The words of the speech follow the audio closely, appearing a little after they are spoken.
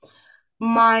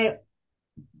My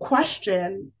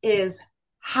question is,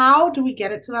 how do we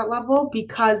get it to that level?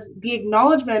 Because the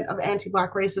acknowledgement of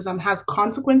anti-Black racism has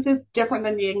consequences different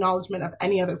than the acknowledgement of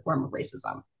any other form of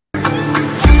racism.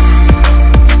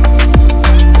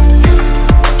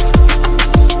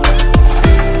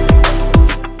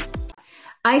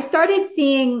 I started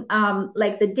seeing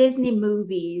like the Disney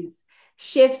movies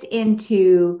shift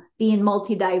into being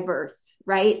multi-diverse,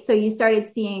 right? So you started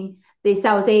seeing the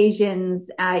South Asians,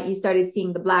 you started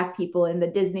seeing the Black people in the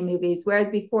Disney movies, whereas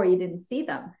before you didn't see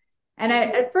them. And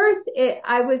at first,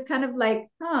 I was kind of like,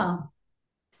 huh.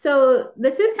 So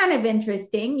this is kind of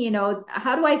interesting.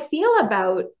 How do I feel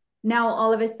about now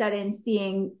all of a sudden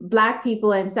seeing Black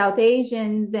people and South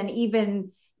Asians and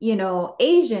even,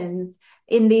 Asians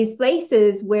in these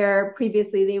places where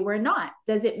previously they were not?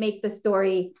 Does it make the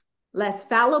story less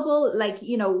fallible? Like,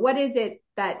 what is it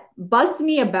that bugs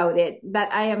me about it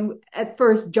that I am at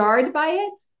first jarred by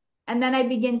it? And then I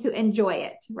begin to enjoy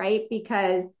it, right?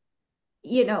 Because,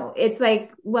 it's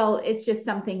like, well, it's just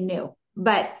something new.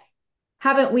 But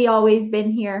haven't we always been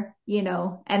here,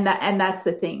 and that's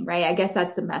the thing, right? I guess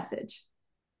that's the message.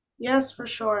 Yes, for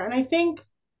sure. And I think,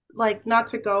 like, not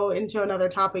to go into another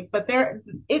topic, but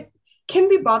it can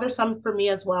be bothersome for me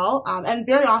as well. And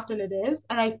very often it is.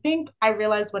 And I think I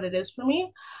realized what it is for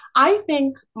me. I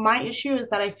think my issue is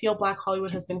that I feel Black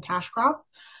Hollywood has been cash cropped.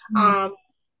 Mm. Um,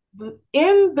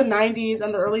 in the 90s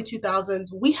and the early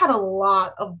 2000s, we had a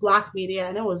lot of Black media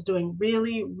and it was doing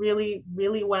really, really,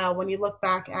 really well. When you look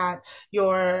back at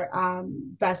your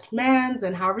Best Mans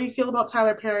and however you feel about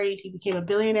Tyler Perry, he became a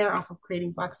billionaire off of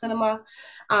creating Black cinema.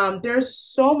 There's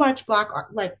so much Black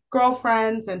art, like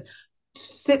Girlfriends and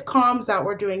sitcoms that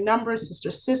were doing numbers,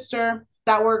 Sister Sister,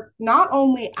 that were not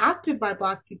only acted by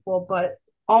Black people, but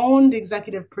owned,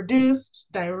 executive produced,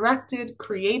 directed,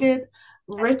 created,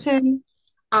 written.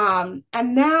 And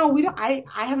now we don't I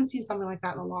haven't seen something like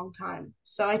that in a long time.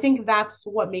 So I think that's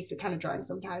what makes it kind of jarring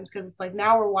sometimes because it's like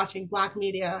now we're watching Black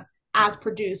media as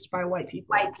produced by white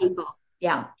White people. people.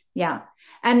 Yeah. Yeah.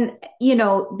 And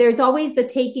there's always the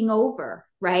taking over,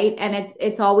 right? And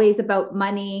it's always about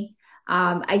money.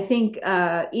 I think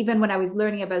even when I was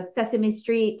learning about Sesame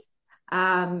Street,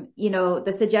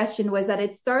 the suggestion was that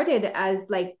it started as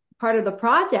like part of the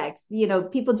projects,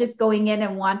 people just going in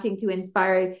and wanting to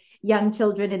inspire young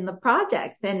children in the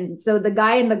projects. And so the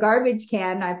guy in the garbage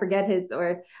can, I forget his,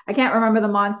 or I can't remember the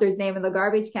monster's name in the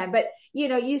garbage can, but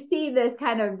you see this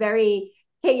kind of very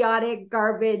chaotic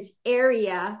garbage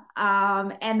area,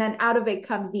 and then out of it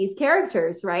comes these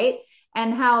characters, right?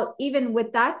 And how even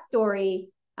with that story,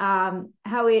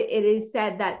 how it is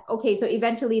said that, okay, so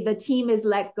eventually the team is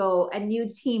let go, a new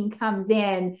team comes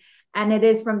in, and it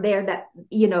is from there that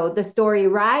the story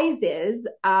rises,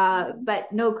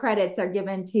 but no credits are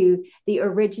given to the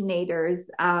originators,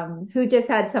 who just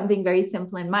had something very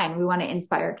simple in mind. We want to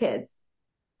inspire kids.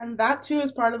 And that too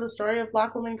is part of the story of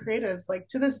Black women creatives. Like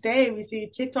to this day, we see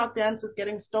TikTok dances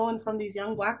getting stolen from these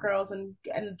young Black girls and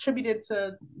attributed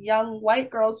to young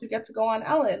white girls who get to go on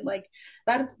Ellen. Like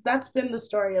that's been the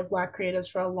story of Black creatives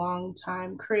for a long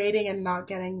time, creating and not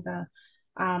getting the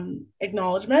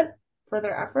acknowledgement for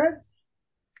their efforts.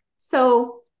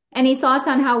 So any thoughts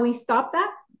on how we stop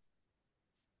that?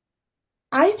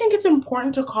 I think it's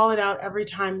important to call it out every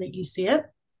time that you see it.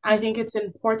 I think it's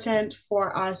important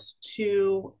for us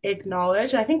to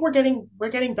acknowledge. I think we're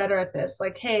getting better at this.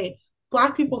 Like, hey,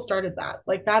 Black people started that.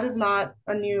 Like that is not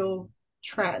a new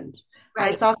trend. I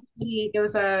Right. saw there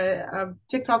was a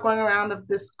TikTok going around of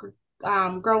this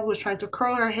girl who was trying to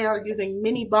curl her hair using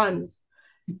mini buns,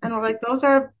 and we're like, those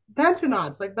are Bantu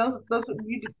knots. Like those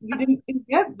you didn't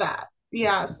get that.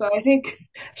 Yeah, so I think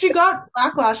she got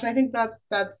backlash, and I think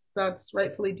that's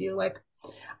rightfully due. Like,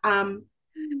 um,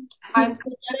 I'm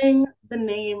forgetting the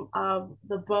name of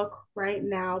the book right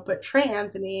now, but Trey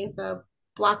Anthony, the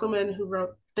Black woman who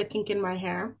wrote The Kink in My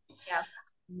Hair, Yeah.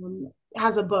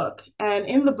 has a book. And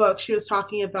in the book, she was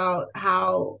talking about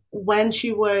how when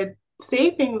she would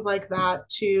say things like that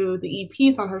to the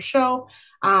EPs on her show,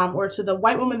 or to the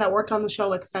white woman that worked on the show,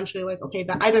 like essentially, like, okay,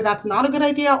 that either that's not a good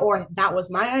idea or that was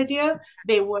my idea,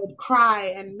 they would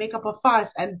cry and make up a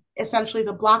fuss. And essentially,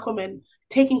 the Black women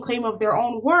taking claim of their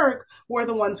own work were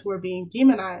the ones who were being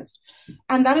demonized.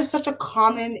 And that is such a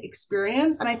common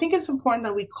experience. And I think it's important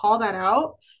that we call that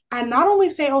out and not only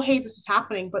say, "Oh, hey, this is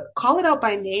happening," but call it out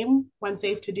by name when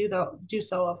safe to do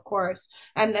so, of course,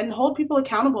 and then hold people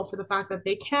accountable for the fact that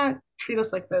they can't treat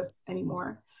us like this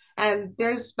anymore. And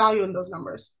there's value in those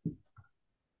numbers.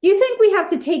 Do you think we have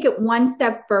to take it one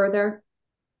step further?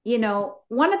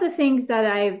 One of the things that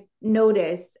I've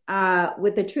noticed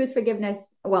with the Truth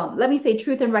Forgiveness, well, let me say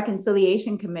Truth and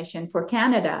Reconciliation Commission for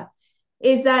Canada,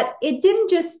 is that it didn't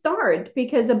just start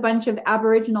because a bunch of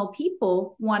Aboriginal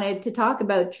people wanted to talk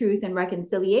about truth and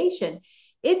reconciliation.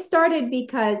 It started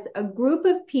because a group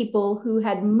of people who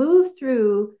had moved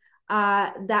through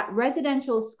that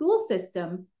residential school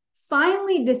system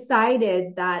finally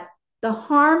decided that the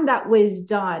harm that was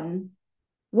done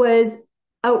was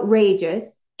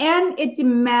outrageous and it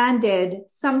demanded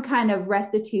some kind of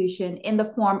restitution in the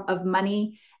form of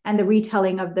money and the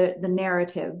retelling of the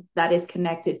narrative that is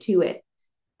connected to it.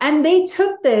 And they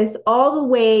took this all the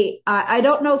way. I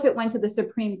don't know if it went to the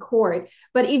Supreme Court,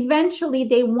 but eventually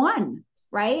they won,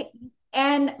 right?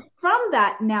 And from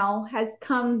that now has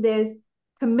come this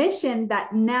commission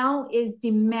that now is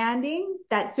demanding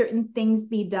that certain things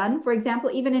be done. For example,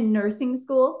 even in nursing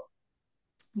schools,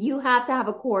 you have to have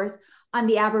a course on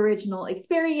the Aboriginal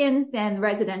experience and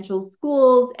residential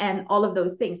schools and all of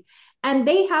those things. And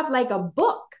they have like a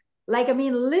book. Like, I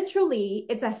mean, literally,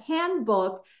 it's a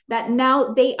handbook that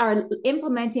now they are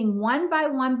implementing one by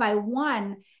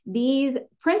one these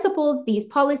principles, these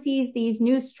policies, these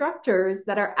new structures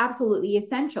that are absolutely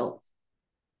essential.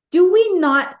 Do we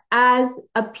not, as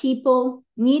a people,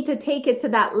 need to take it to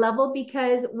that level?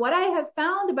 Because what I have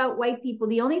found about white people,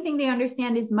 the only thing they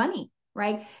understand is money,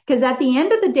 right? Because at the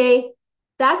end of the day,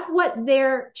 that's what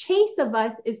their chase of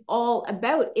us is all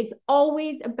about. It's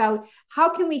always about how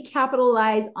can we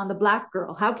capitalize on the Black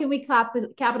girl? How can we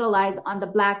capitalize on the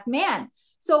Black man?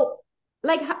 So,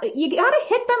 like, you got to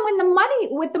hit them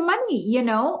with the money, you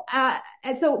know?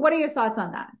 And so, what are your thoughts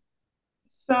on that?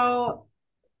 So,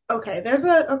 okay, there's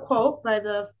a quote by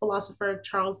the philosopher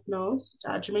Charles Mills,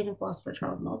 Jamaican philosopher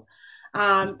Charles Mills,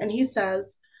 and he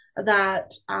says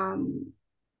that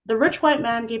the rich white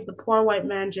man gave the poor white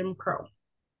man Jim Crow.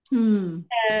 Hmm.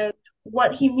 And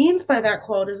what he means by that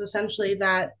quote is essentially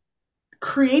that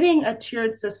creating a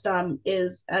tiered system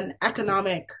is an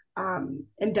economic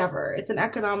endeavor. It's an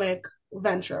economic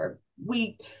venture.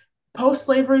 We post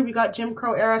slavery, we got Jim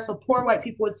Crow era, so poor white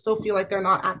people would still feel like they're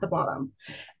not at the bottom.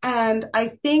 And I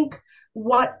think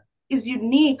what is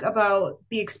unique about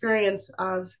the experience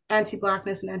of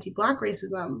anti-blackness and anti-black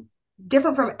racism,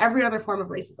 different from every other form of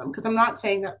racism, because I'm not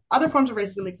saying that other forms of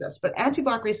racism exist, but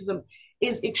anti-black racism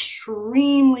is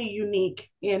extremely unique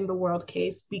in the world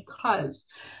case because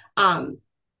um,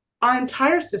 our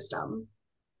entire system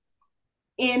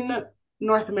in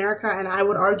North America, and I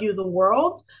would argue the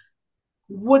world,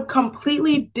 would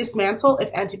completely dismantle if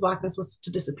anti-blackness was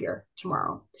to disappear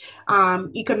tomorrow.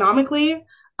 Economically,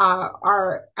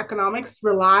 our economics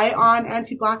rely on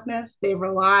anti-blackness. They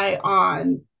rely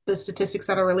on the statistics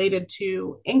that are related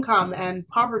to income and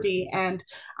poverty and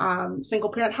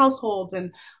single parent households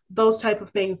and those type of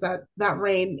things that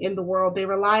reign in the world. They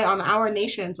rely on our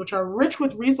nations, which are rich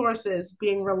with resources,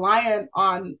 being reliant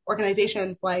on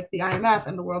organizations like the IMF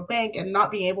and the World Bank and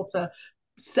not being able to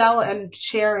sell and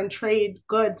share and trade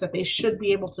goods that they should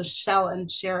be able to sell and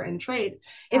share and trade.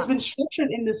 It's Yeah, been structured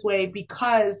in this way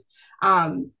because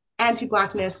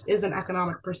anti-blackness is an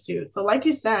economic pursuit. So like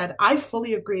you said, I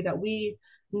fully agree that we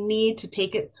need to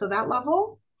take it to that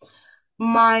level.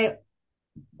 My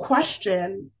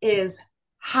question is,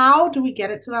 how do we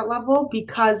get it to that level?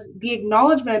 Because the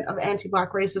acknowledgement of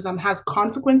anti-black racism has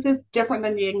consequences different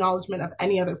than the acknowledgement of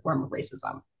any other form of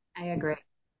racism. I agree.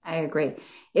 I agree.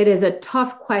 It is a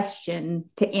tough question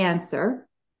to answer.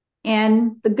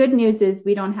 And the good news is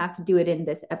we don't have to do it in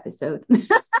this episode.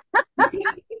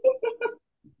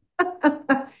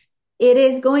 It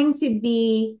is going to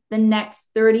be the next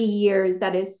 30 years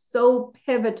that is so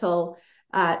pivotal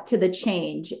to the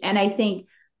change. And I think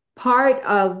part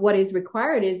of what is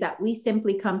required is that we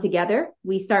simply come together,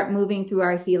 we start moving through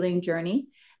our healing journey,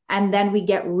 and then we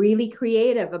get really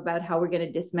creative about how we're going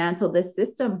to dismantle this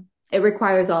system. It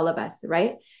requires all of us,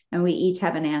 right? And we each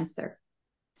have an answer.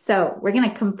 So we're going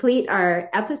to complete our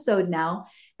episode now.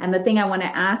 And the thing I want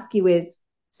to ask you is,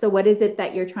 so what is it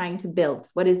that you're trying to build?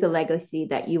 What is the legacy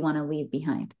that you want to leave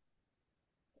behind?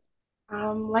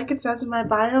 Like it says in my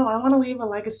bio, I want to leave a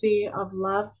legacy of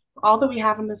love. All that we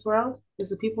have in this world is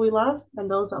the people we love and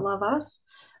those that love us.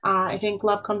 I think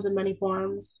love comes in many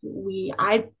forms.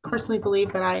 I personally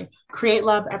believe that I create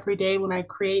love every day when I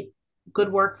create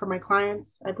good work for my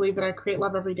clients. I believe that I create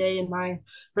love every day in my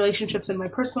relationships in my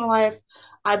personal life.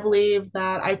 I believe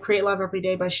that I create love every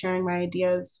day by sharing my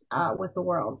ideas with the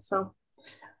world. So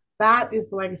that is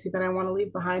the legacy that I want to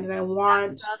leave behind, and I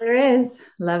want. All there is.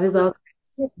 Love is all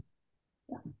there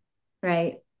is.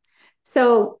 Right.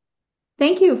 So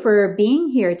thank you for being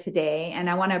here today. And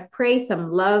I want to pray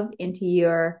some love into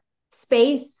your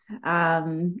space,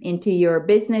 into your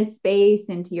business space,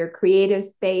 into your creative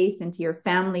space, into your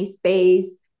family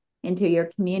space, into your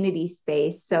community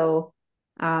space. So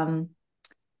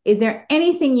Is there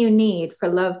anything you need for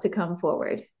love to come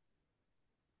forward?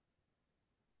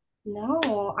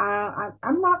 No,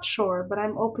 I'm not sure, but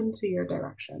I'm open to your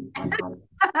direction on how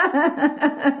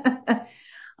to.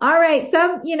 All right.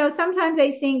 Sometimes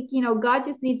I think, God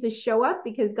just needs to show up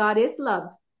because God is love.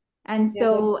 And Yeah,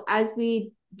 so as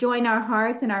we join our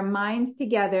hearts and our minds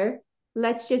together,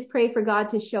 let's just pray for God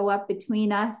to show up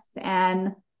between us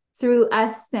and through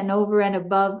us and over and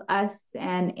above us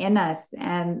and in us.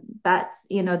 And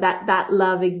that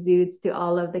love exudes to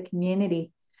all of the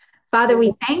community. Father, yeah,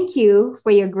 we thank you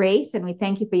for your grace and we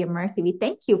thank you for your mercy. We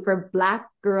thank you for Black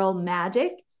Girl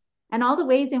Magic and all the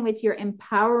ways in which you're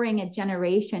empowering a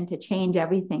generation to change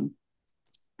everything.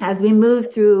 As we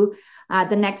move through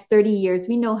the next 30 years,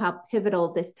 we know how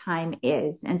pivotal this time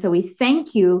is. And so we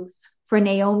thank you for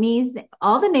Naomi's,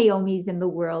 all the Naomi's in the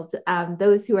world,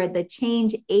 those who are the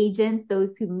change agents,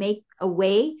 those who make a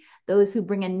way, those who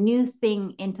bring a new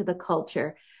thing into the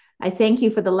culture. I thank you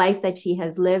for the life that she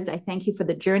has lived. I thank you for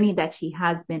the journey that she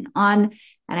has been on.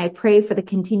 And I pray for the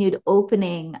continued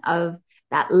opening of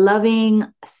that loving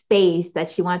space that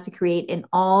she wants to create in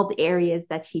all the areas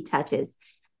that she touches.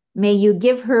 May you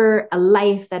give her a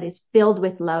life that is filled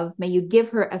with love. May you give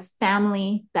her a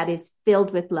family that is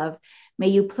filled with love. May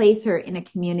you place her in a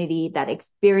community that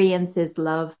experiences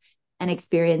love and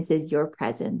experiences your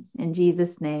presence. In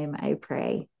Jesus' name, I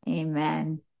pray.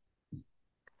 Amen.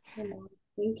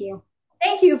 thank you.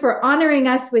 Thank you for honoring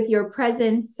us with your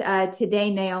presence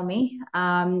today, Naomi.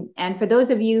 And for those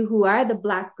of you who are the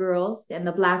Black girls and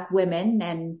the Black women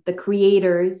and the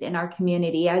creators in our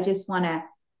community, I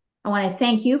want to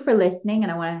thank you for listening,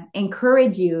 and I want to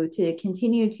encourage you to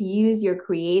continue to use your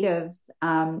creatives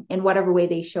in whatever way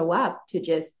they show up to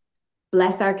just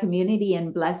bless our community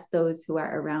and bless those who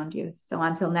are around you. So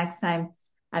until next time,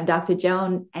 I'm Dr.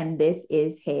 Joan, and this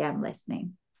is Hey, I'm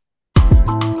Listening.